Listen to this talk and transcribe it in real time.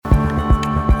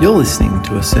You're listening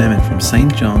to a sermon from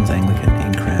St John's Anglican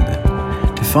in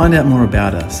Cranbourne. To find out more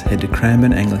about us, head to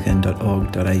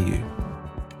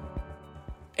cranbourneanglican.org.au.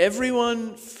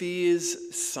 Everyone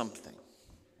fears something.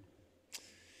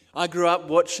 I grew up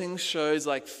watching shows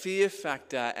like Fear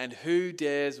Factor and Who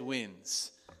Dares Wins.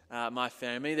 My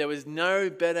family, there was no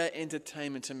better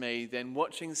entertainment to me than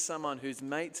watching someone whose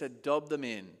mates had dobbed them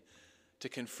in to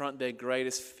confront their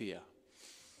greatest fear.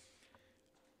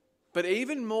 But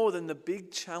even more than the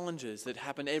big challenges that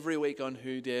happen every week on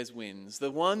Who Dares Wins,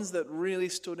 the ones that really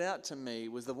stood out to me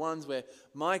was the ones where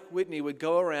Mike Whitney would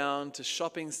go around to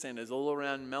shopping centres all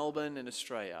around Melbourne and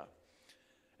Australia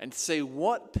and see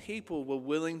what people were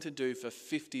willing to do for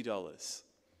 $50.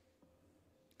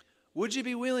 Would you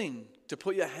be willing to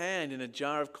put your hand in a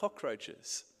jar of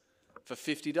cockroaches for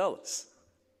 $50?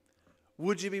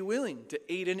 Would you be willing to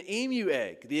eat an emu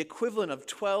egg, the equivalent of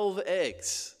 12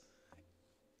 eggs,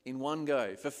 in one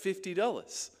go for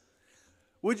 $50?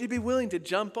 Would you be willing to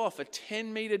jump off a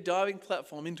 10-metre diving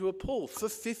platform into a pool for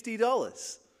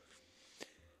 $50?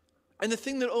 And the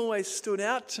thing that always stood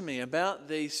out to me about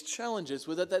these challenges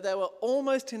was that they were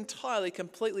almost entirely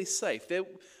completely safe.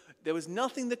 There was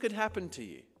nothing that could happen to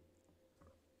you,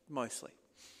 mostly.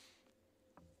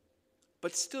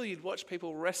 But still, you'd watch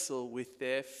people wrestle with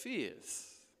their fears.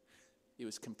 It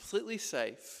was completely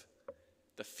safe.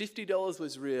 The $50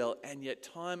 was real, and yet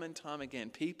time and time again,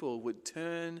 people would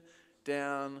turn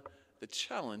down the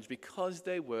challenge because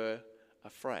they were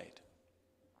afraid.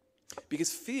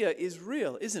 Because fear is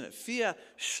real, isn't it? Fear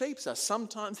shapes us.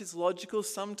 Sometimes it's logical,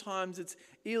 sometimes it's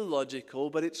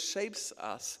illogical, but it shapes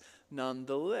us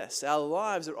nonetheless. Our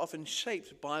lives are often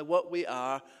shaped by what we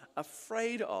are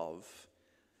afraid of,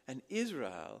 and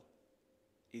Israel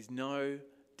is no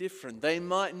different. They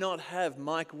might not have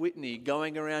Mike Whitney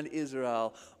going around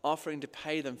Israel offering to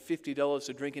pay them $50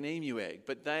 to drink an emu egg,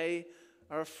 but they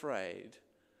are afraid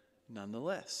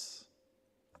nonetheless.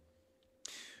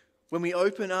 When we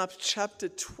open up chapter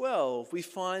 12, we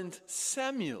find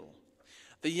Samuel,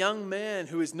 the young man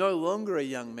who is no longer a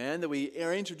young man that we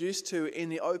are introduced to in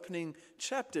the opening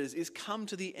chapters, is come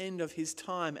to the end of his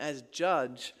time as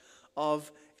judge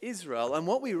of Israel. And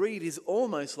what we read is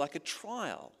almost like a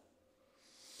trial.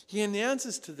 He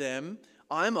announces to them,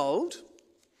 I'm old.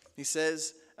 He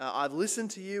says, I've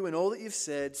listened to you and all that you've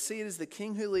said. See, it is the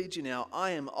king who leads you now. I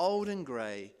am old and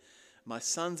grey. My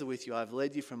sons are with you. I've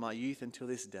led you from my youth until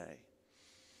this day.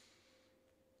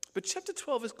 But chapter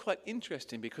 12 is quite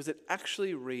interesting because it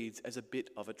actually reads as a bit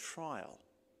of a trial.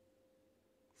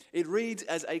 It reads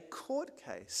as a court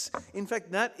case. In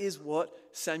fact, that is what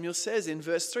Samuel says in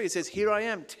verse 3. It says, here I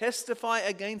am, testify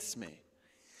against me.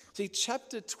 See,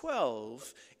 chapter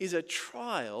 12 is a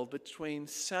trial between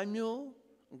Samuel,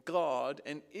 God,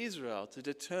 and Israel to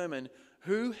determine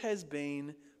who has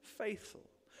been faithful,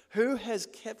 who has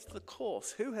kept the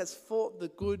course, who has fought the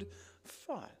good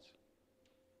fight.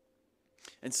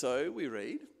 And so we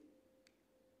read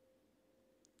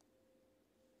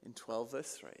in 12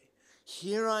 verse 3,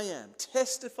 here I am,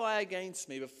 testify against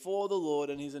me before the Lord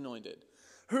and his anointed.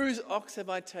 Whose ox have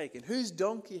I taken? Whose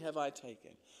donkey have I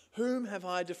taken? Whom have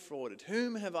I defrauded?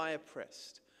 Whom have I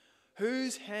oppressed?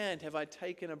 Whose hand have I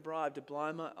taken a bribe to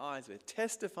blind my eyes with?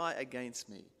 Testify against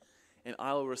me, and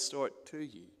I will restore it to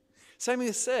you.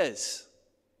 Samuel says,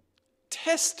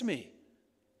 test me.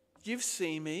 You've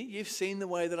seen me. You've seen the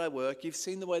way that I work. You've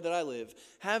seen the way that I live.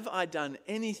 Have I done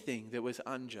anything that was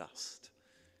unjust?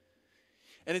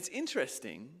 And it's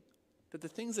interesting that the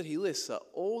things that he lists are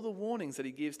all the warnings that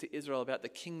he gives to Israel about the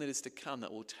king that is to come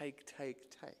that will take.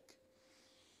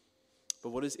 But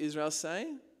what does Israel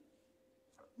say?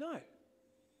 No.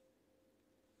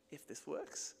 If this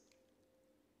works,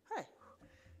 hey,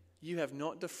 you have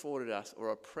not defrauded us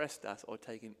or oppressed us or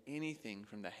taken anything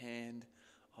from the hand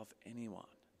of anyone.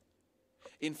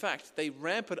 In fact, they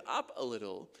ramp it up a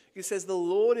little. It says, the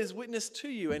Lord is witness to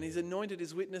you, and his anointed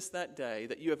is witness that day,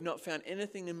 that you have not found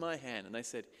anything in my hand. And they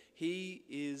said, he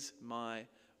is my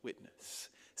witness.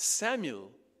 Samuel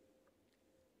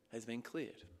has been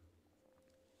cleared.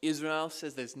 Israel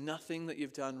says there's nothing that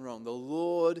you've done wrong. The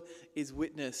Lord is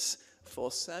witness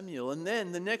for Samuel. And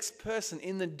then the next person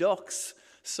in the docks,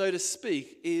 so to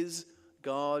speak, is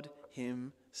God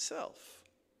himself.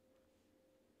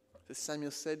 As Samuel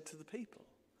said to the people,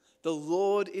 the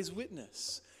Lord is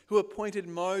witness, who appointed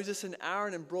Moses and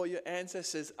Aaron and brought your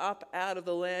ancestors up out of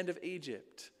the land of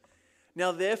Egypt.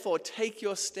 Now therefore take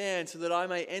your stand so that I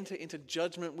may enter into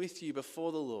judgment with you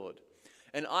before the Lord.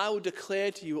 And I will declare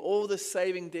to you all the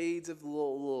saving deeds of the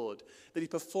Lord that he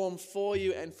performed for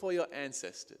you and for your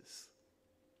ancestors.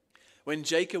 When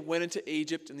Jacob went into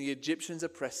Egypt and the Egyptians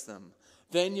oppressed them,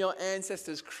 Then your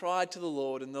ancestors cried to the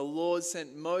Lord, and the Lord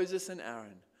sent Moses and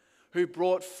Aaron, who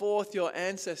brought forth your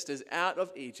ancestors out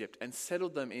of Egypt and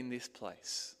settled them in this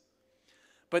place.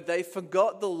 But they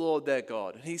forgot the Lord their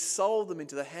God, and he sold them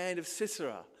into the hand of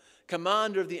Sisera,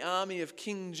 commander of the army of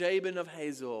King Jabin of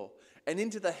Hazor, and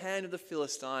into the hand of the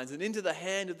Philistines, and into the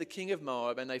hand of the king of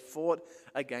Moab, and they fought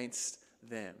against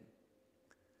them.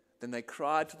 Then they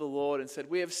cried to the Lord and said,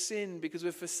 we have sinned because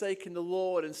we've forsaken the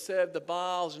Lord and served the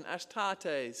Baals and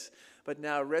Ashtartes. But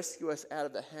now rescue us out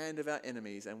of the hand of our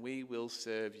enemies, and we will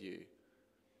serve you.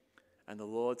 And the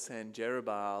Lord sent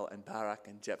Jerubbaal and Barak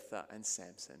and Jephthah and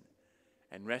Samson,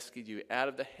 and rescued you out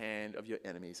of the hand of your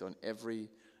enemies on every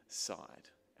side,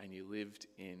 and you lived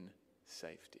in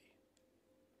safety.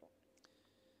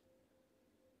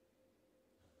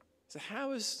 So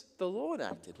how has the Lord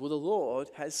acted? Well, the Lord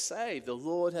has saved. The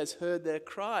Lord has heard their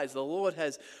cries. The Lord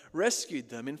has rescued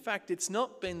them. In fact, it's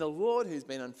not been the Lord who's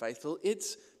been unfaithful.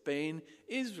 It's been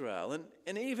Israel.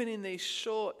 And even in these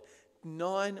short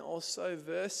 9 or so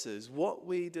verses, what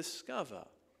we discover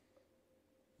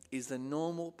is the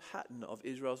normal pattern of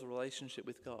Israel's relationship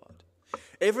with God.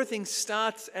 Everything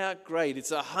starts out great.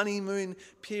 It's a honeymoon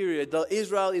period.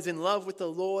 Israel is in love with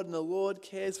the Lord and the Lord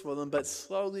cares for them. But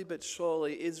slowly but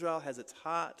surely, Israel has its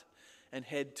heart and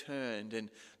head turned and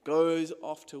goes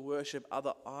off to worship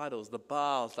other idols, the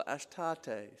Baals, the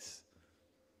Ashtartes.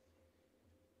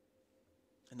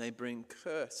 And they bring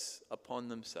curse upon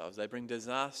themselves. They bring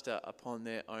disaster upon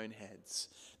their own heads.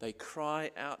 They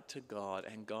cry out to God,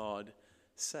 and God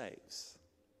saves.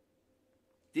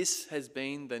 This has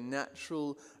been the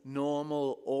natural,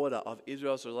 normal order of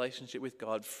Israel's relationship with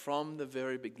God from the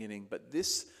very beginning. But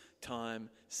this time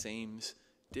seems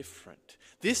different.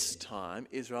 This time,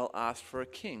 Israel asked for a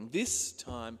king. This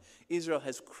time, Israel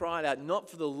has cried out not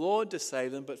for the Lord to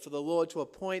save them, but for the Lord to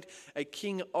appoint a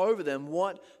king over them.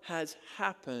 What has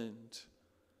happened?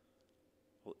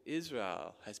 Well,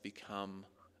 Israel has become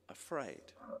afraid.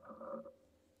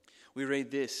 We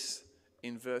read this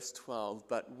in verse 12,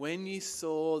 but when you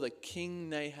saw the king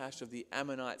Nahash of the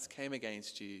Ammonites came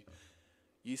against you,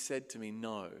 you said to me,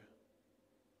 no,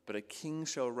 but a king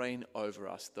shall reign over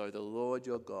us, though the Lord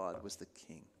your God was the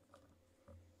king.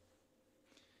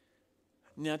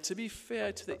 Now, to be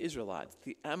fair to the Israelites,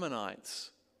 the Ammonites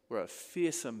were a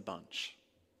fearsome bunch.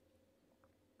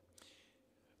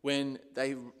 When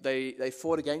they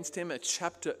fought against him a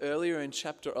chapter earlier in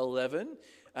chapter 11,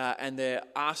 and they're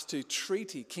asked to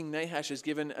treaty. King Nahash is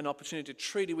given an opportunity to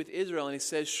treaty with Israel, and he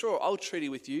says, sure, I'll treaty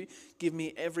with you. Give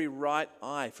me every right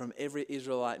eye from every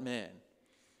Israelite man.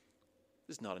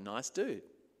 This is not a nice dude.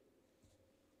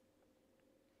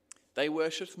 They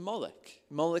worshipped Moloch.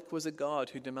 Moloch was a god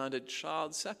who demanded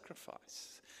child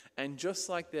sacrifice. And just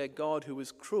like their god who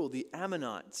was cruel, the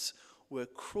Ammonites were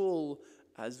cruel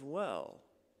as well.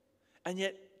 And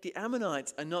yet the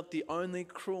Ammonites are not the only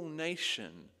cruel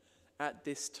nation at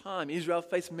this time. Israel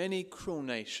faced many cruel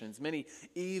nations, many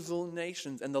evil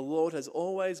nations, and the Lord has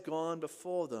always gone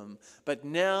before them. But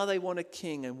now they want a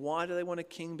king. And why do they want a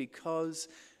king? Because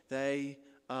they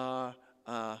are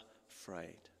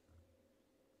afraid.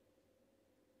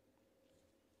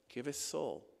 Give us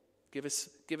Saul. Give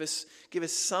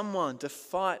us someone to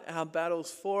fight our battles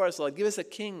for us, Lord. Give us a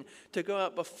king to go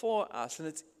out before us. And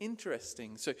it's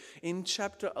interesting. So in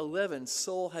chapter 11,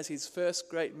 Saul has his first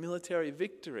great military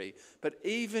victory. But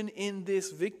even in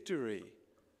this victory,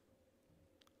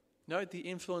 note the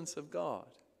influence of God.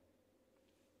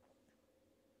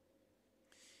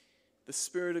 The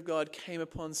Spirit of God came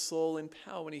upon Saul in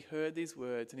power when he heard these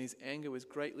words, and his anger was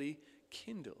greatly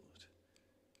kindled.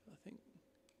 I think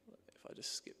if I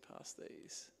just skip past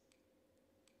these.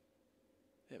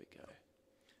 There we go.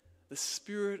 The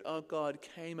Spirit of God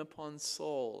came upon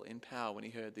Saul in power when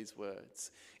he heard these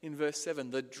words. In verse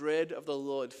 7, the dread of the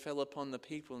Lord fell upon the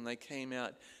people, and they came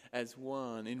out as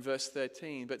one. In verse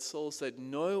 13, but Saul said,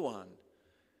 no one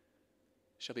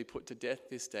shall be put to death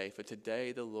this day, for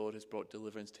today the Lord has brought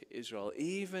deliverance to Israel.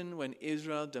 Even when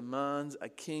Israel demands a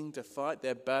king to fight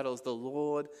their battles, the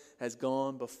Lord has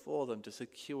gone before them to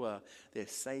secure their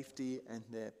safety and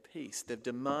their peace. They've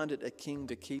demanded a king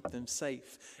to keep them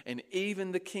safe. And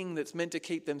even the king that's meant to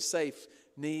keep them safe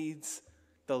needs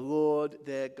the Lord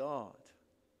their God.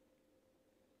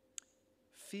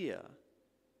 Fear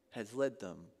has led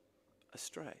them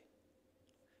astray.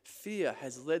 Fear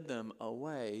has led them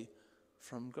away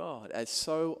from God, as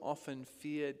so often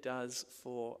fear does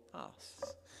for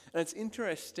us. And it's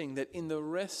interesting that in the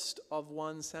rest of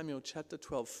 1 Samuel chapter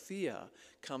 12, fear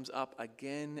comes up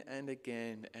again and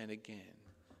again and again.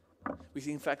 We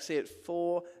in fact see it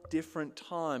 4 different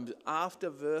times after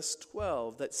verse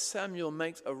 12 that Samuel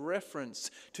makes a reference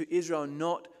to Israel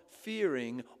not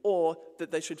fearing, or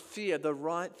that they should fear the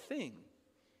right thing.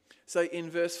 So in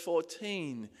verse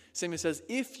 14, Samuel says,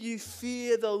 "If you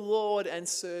fear the Lord and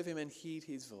serve him and heed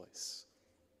his voice."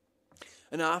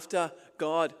 And after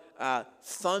God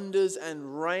thunders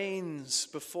and rains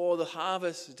before the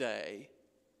harvest day,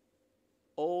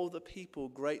 all the people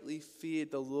greatly feared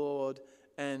the Lord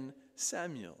and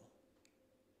Samuel.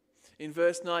 In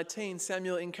verse 19,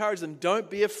 Samuel encouraged them, "Don't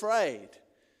be afraid."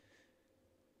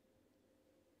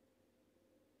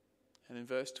 And in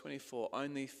verse 24,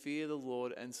 "Only fear the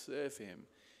Lord and serve him."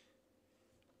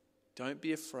 Don't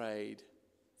be afraid,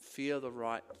 fear the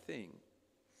right thing.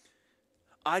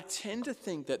 I tend to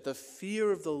think that the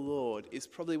fear of the Lord is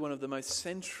probably one of the most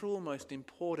central, most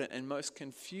important, and most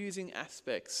confusing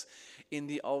aspects in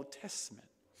the Old Testament.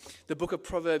 The book of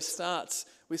Proverbs starts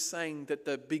with saying that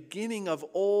the beginning of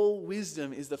all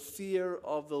wisdom is the fear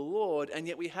of the Lord, and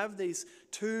yet we have these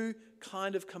 2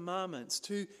 kind of commandments,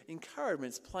 2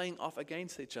 encouragements playing off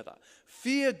against each other.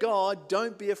 Fear God,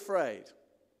 don't be afraid.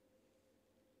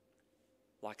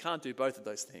 Well, I can't do both of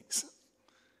those things.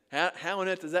 How on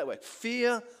earth does that work?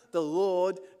 Fear the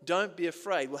Lord, don't be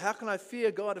afraid. Well, how can I fear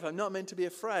God if I'm not meant to be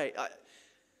afraid?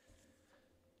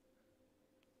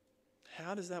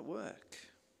 How does that work?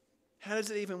 How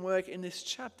does it even work in this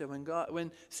chapter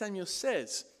when Samuel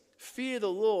says, "Fear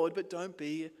the Lord, but don't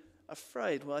be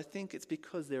afraid"? Well, I think it's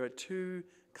because there are 2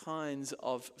 kinds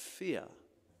of fear.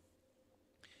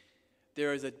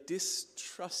 There is a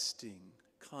distrusting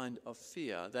kind of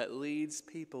fear that leads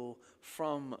people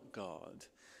from God.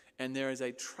 And there is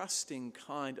a trusting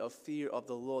kind of fear of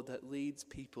the Lord that leads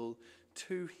people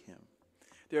to him.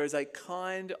 There is a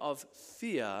kind of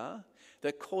fear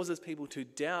that causes people to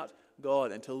doubt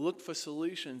God and to look for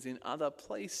solutions in other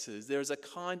places. There is a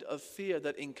kind of fear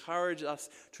that encourages us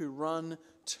to run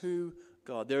to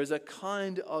God. There is a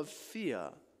kind of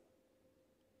fear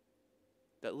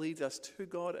that leads us to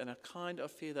God and a kind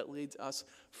of fear that leads us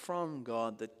from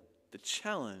God. The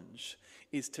challenge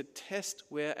is to test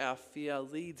where our fear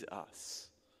leads us.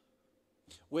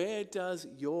 Where does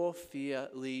your fear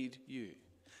lead you?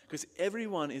 Because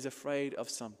everyone is afraid of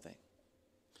something.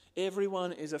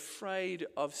 Everyone is afraid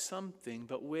of something,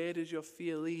 but where does your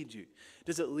fear lead you?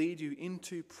 Does it lead you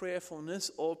into prayerfulness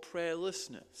or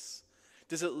prayerlessness?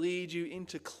 Does it lead you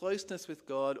into closeness with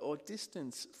God or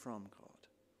distance from God?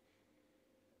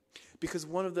 Because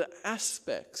one of the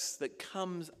aspects that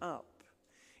comes up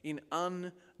in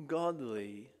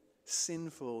ungodly,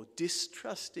 sinful,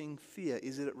 distrusting fear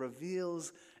is that it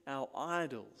reveals our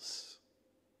idols.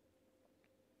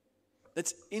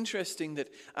 It's interesting that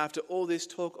after all this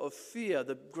talk of fear,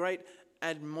 the great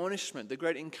admonishment, the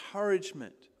great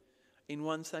encouragement in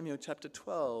 1 Samuel chapter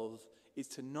 12 is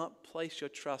to not place your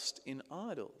trust in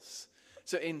idols.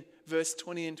 So in verse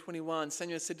 20 and 21,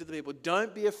 Samuel said to the people,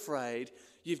 "Don't be afraid.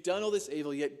 You've done all this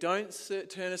evil, yet don't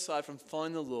turn aside from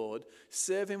following the Lord.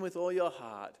 Serve him with all your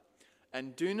heart.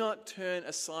 And do not turn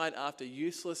aside after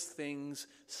useless things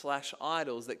 /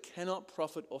 idols that cannot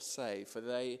profit or save, for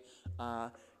they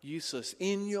are useless."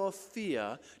 In your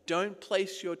fear, don't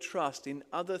place your trust in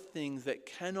other things that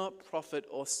cannot profit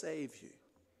or save you.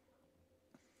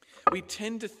 We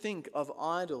tend to think of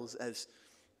idols as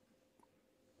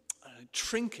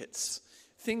trinkets,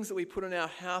 things that we put in our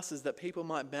houses that people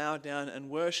might bow down and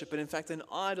worship. But in fact, an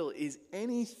idol is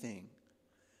anything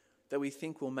that we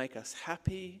think will make us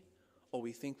happy or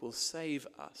we think will save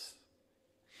us.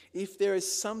 If there is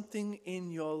something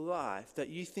in your life that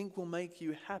you think will make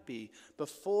you happy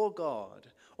before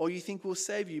God, or you think will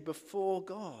save you before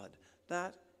God,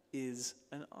 that is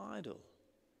an idol.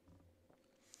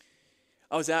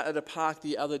 I was out at a park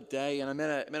the other day and I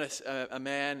met a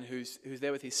man who's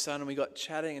there with his son, and we got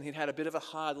chatting, and he'd had a bit of a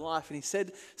hard life, and he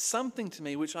said something to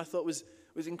me which I thought was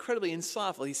incredibly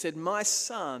insightful. He said, "My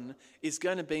son is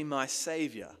going to be my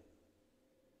savior.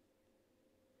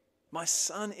 My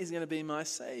son is going to be my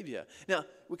savior." Now,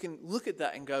 we can look at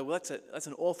that and go, well, that's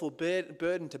an awful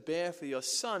burden to bear for your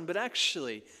son. But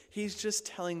actually, he's just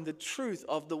telling the truth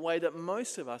of the way that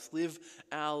most of us live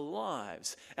our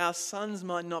lives. Our sons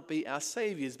might not be our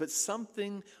saviors, but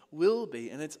something will be.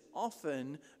 And it's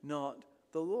often not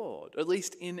the Lord, at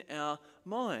least in our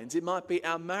minds. It might be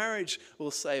our marriage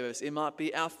will save us. It might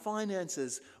be our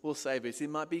finances will save us. It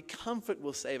might be comfort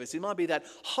will save us. It might be that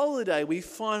holiday we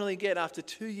finally get after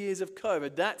 2 years of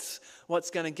COVID. That's what's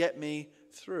going to get me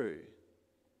through.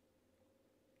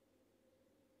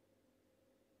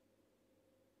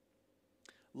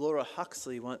 Laura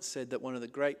Huxley once said that one of the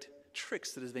great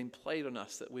tricks that has been played on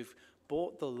us that we've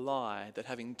bought the lie that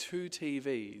having 2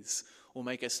 TVs will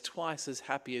make us twice as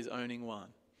happy as owning one.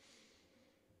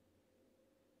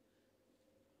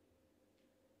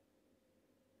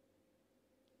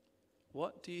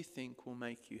 What do you think will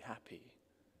make you happy?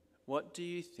 What do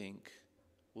you think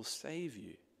will save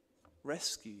you,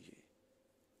 rescue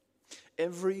you?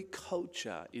 Every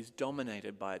culture is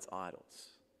dominated by its idols.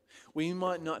 We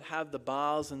might not have the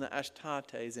Baals and the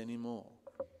Ashtartes anymore,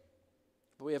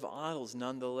 but we have idols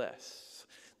nonetheless.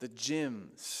 The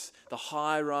gyms, the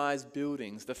high-rise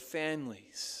buildings, the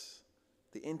families,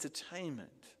 the entertainment.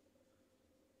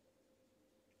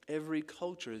 Every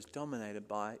culture is dominated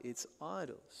by its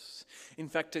idols. In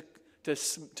fact,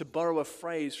 to borrow a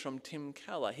phrase from Tim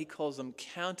Keller, he calls them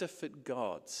counterfeit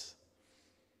gods.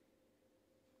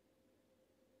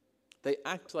 They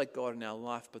act like God in our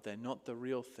life, but they're not the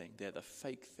real thing. They're the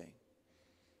fake thing.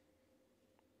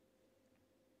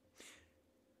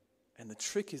 And the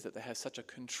trick is that they have such a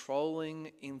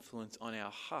controlling influence on our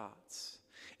hearts,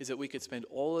 is that we could spend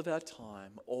all of our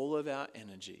time, all of our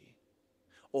energy,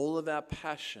 all of our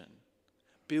passion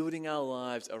building our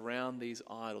lives around these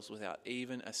idols without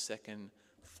even a second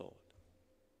thought.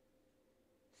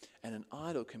 And an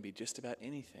idol can be just about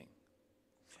anything.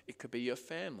 It could be your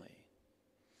family.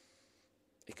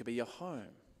 It could be your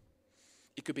home.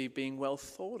 It could be being well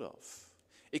thought of.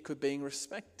 It could be being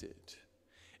respected.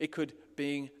 It could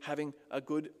be having a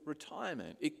good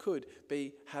retirement. It could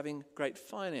be having great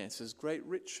finances, great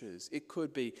riches. It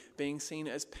could be being seen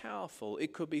as powerful.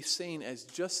 It could be seen as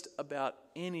just about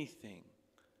anything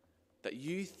that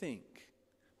you think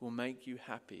will make you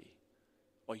happy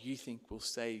or you think will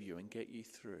save you and get you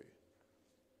through.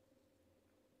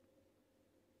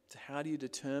 So how do you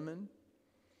determine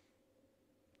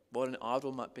what an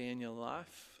idol might be in your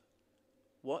life?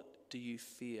 What do you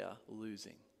fear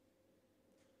losing?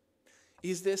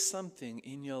 Is there something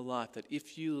in your life that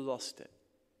if you lost it,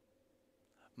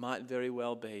 might very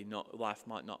well be life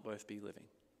might not worth be living?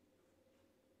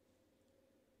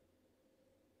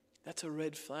 That's a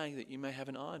red flag that you may have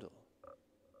an idol.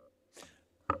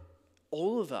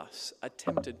 All of us are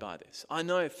tempted by this. I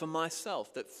know for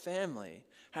myself that family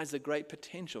has a great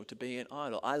potential to be an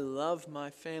idol. I love my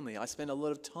family. I spend a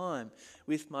lot of time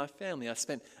with my family. I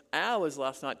spent hours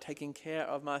last night taking care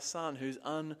of my son who's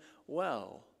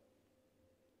unwell.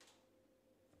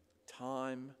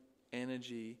 Time,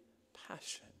 energy,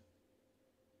 passion.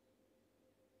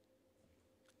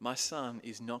 My son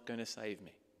is not going to save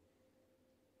me.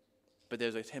 But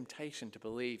there's a temptation to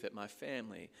believe that my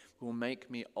family will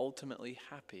make me ultimately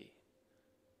happy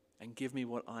and give me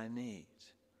what I need.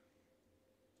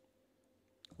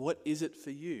 What is it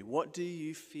for you? What do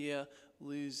you fear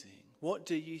losing? What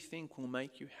do you think will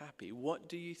make you happy? What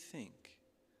do you think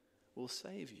will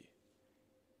save you?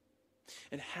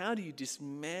 And how do you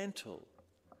dismantle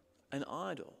an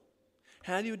idol?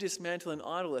 How do you dismantle an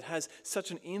idol that has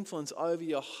such an influence over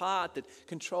your heart that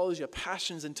controls your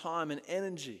passions and time and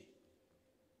energy?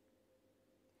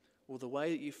 Well, the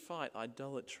way that you fight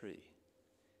idolatry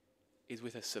is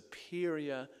with a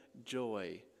superior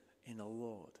joy in the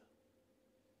Lord.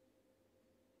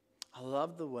 I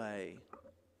love the way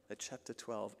that chapter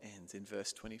 12 ends in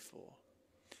verse 24.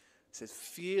 It says,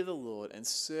 "Fear the Lord and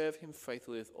serve him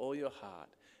faithfully with all your heart.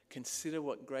 Consider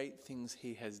what great things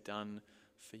he has done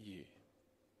for you."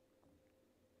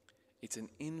 It's an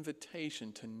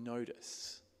invitation to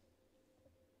notice.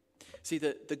 See,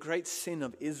 the great sin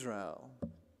of Israel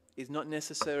is not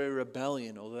necessarily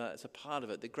rebellion, although that's a part of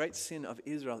it. The great sin of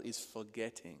Israel is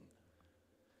forgetting.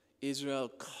 Israel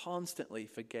constantly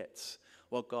forgets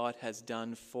what God has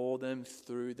done for them,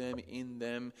 through them, in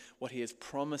them, what he has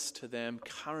promised to them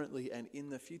currently and in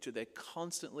the future. They're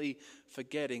constantly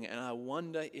forgetting, and I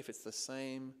wonder if it's the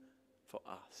same for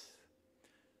us.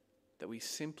 That we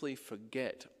simply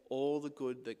forget all the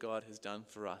good that God has done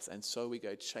for us, and so we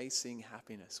go chasing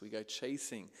happiness, we go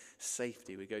chasing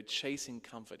safety, we go chasing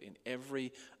comfort in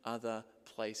every other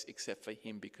place except for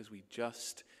him because we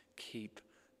just keep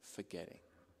forgetting.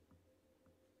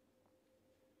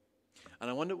 And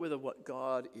I wonder whether what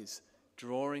God is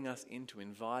drawing us into,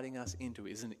 inviting us into,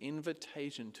 is an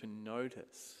invitation to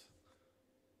notice.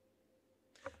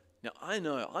 Now, I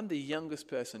know I'm the youngest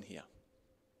person here.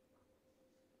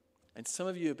 And some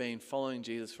of you have been following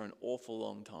Jesus for an awful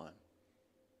long time.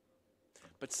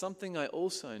 But something I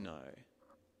also know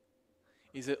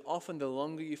is that often the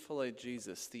longer you follow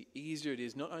Jesus, the easier it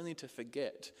is not only to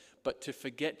forget, but to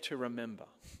forget to remember.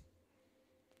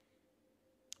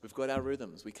 We've got our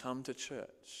rhythms. We come to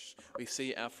church. We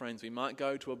see our friends. We might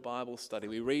go to a Bible study.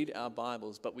 We read our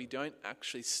Bibles, but we don't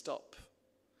actually stop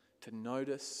to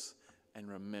notice and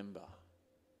remember.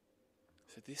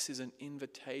 So this is an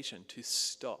invitation to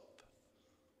stop,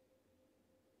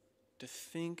 to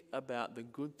think about the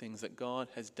good things that God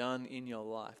has done in your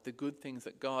life, the good things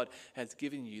that God has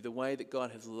given you, the way that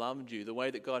God has loved you, the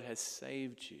way that God has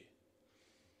saved you.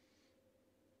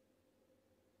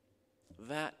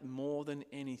 That, more than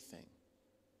anything,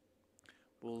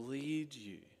 will lead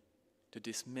you to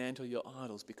dismantle your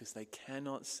idols, because they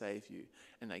cannot save you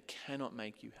and they cannot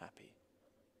make you happy.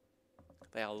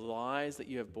 They are lies that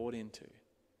you have bought into.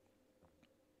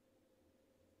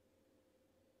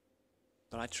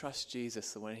 But I trust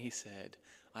Jesus that when he said,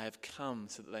 I have come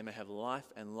so that they may have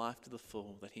life and life to the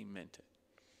full, that he meant it.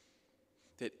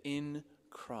 That in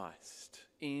Christ,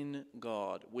 in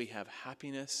God, we have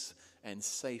happiness and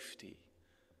safety,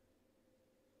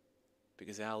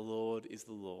 because our Lord is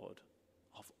the Lord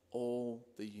of all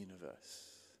the universe,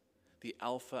 the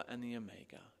Alpha and the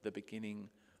Omega, the beginning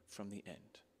from the end.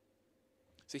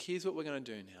 So here's what we're going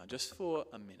to do now, just for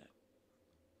a minute.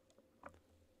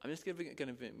 I'm just going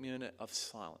to be a minute of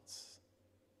silence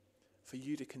for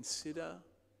you to consider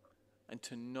and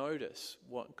to notice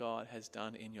what God has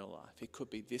done in your life. It could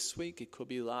be this week, it could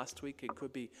be last week, it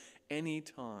could be any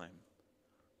time.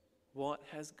 What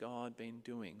has God been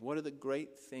doing? What are the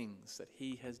great things that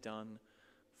he has done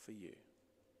for you?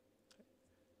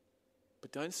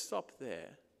 But don't stop there.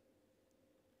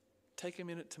 Take a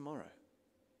minute tomorrow.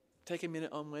 Take a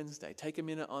minute on Wednesday. Take a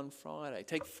minute on Friday.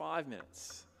 Take 5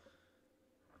 minutes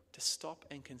to stop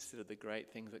and consider the great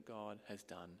things that God has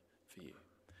done for you.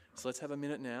 So let's have a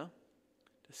minute now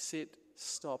to sit,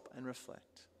 stop, and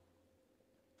reflect.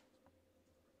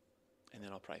 And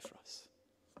then I'll pray for us.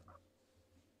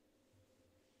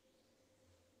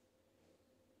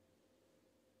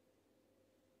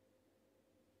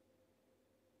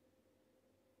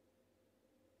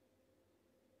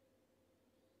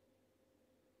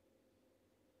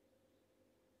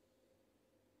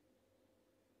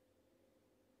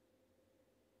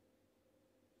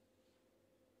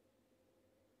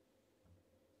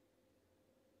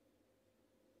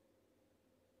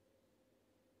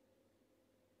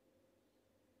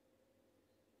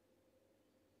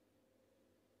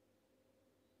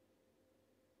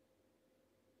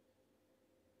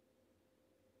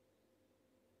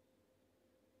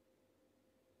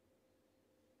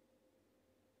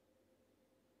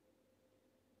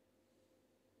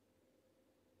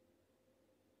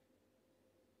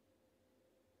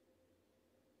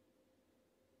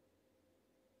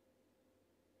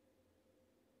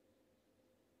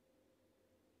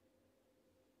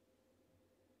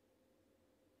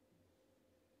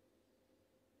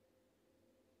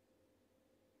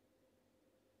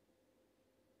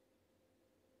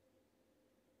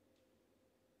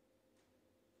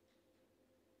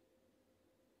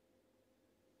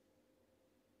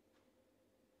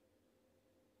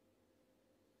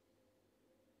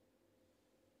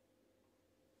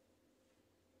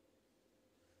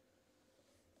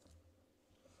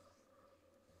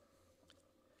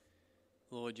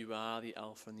 Lord, you are the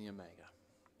Alpha and the Omega.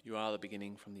 You are the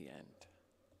beginning from the end.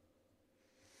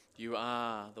 You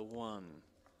are the one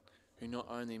who not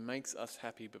only makes us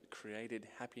happy, but created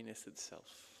happiness itself.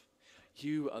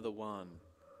 You are the one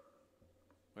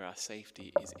where our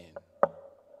safety is in.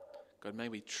 God, may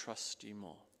we trust you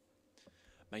more.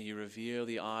 May you reveal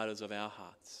the idols of our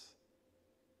hearts.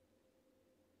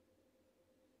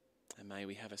 And may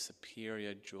we have a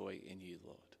superior joy in you,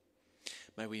 Lord.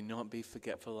 May we not be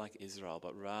forgetful like Israel,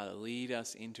 but rather lead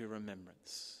us into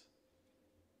remembrance.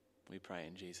 We pray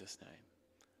in Jesus'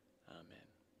 name. Amen.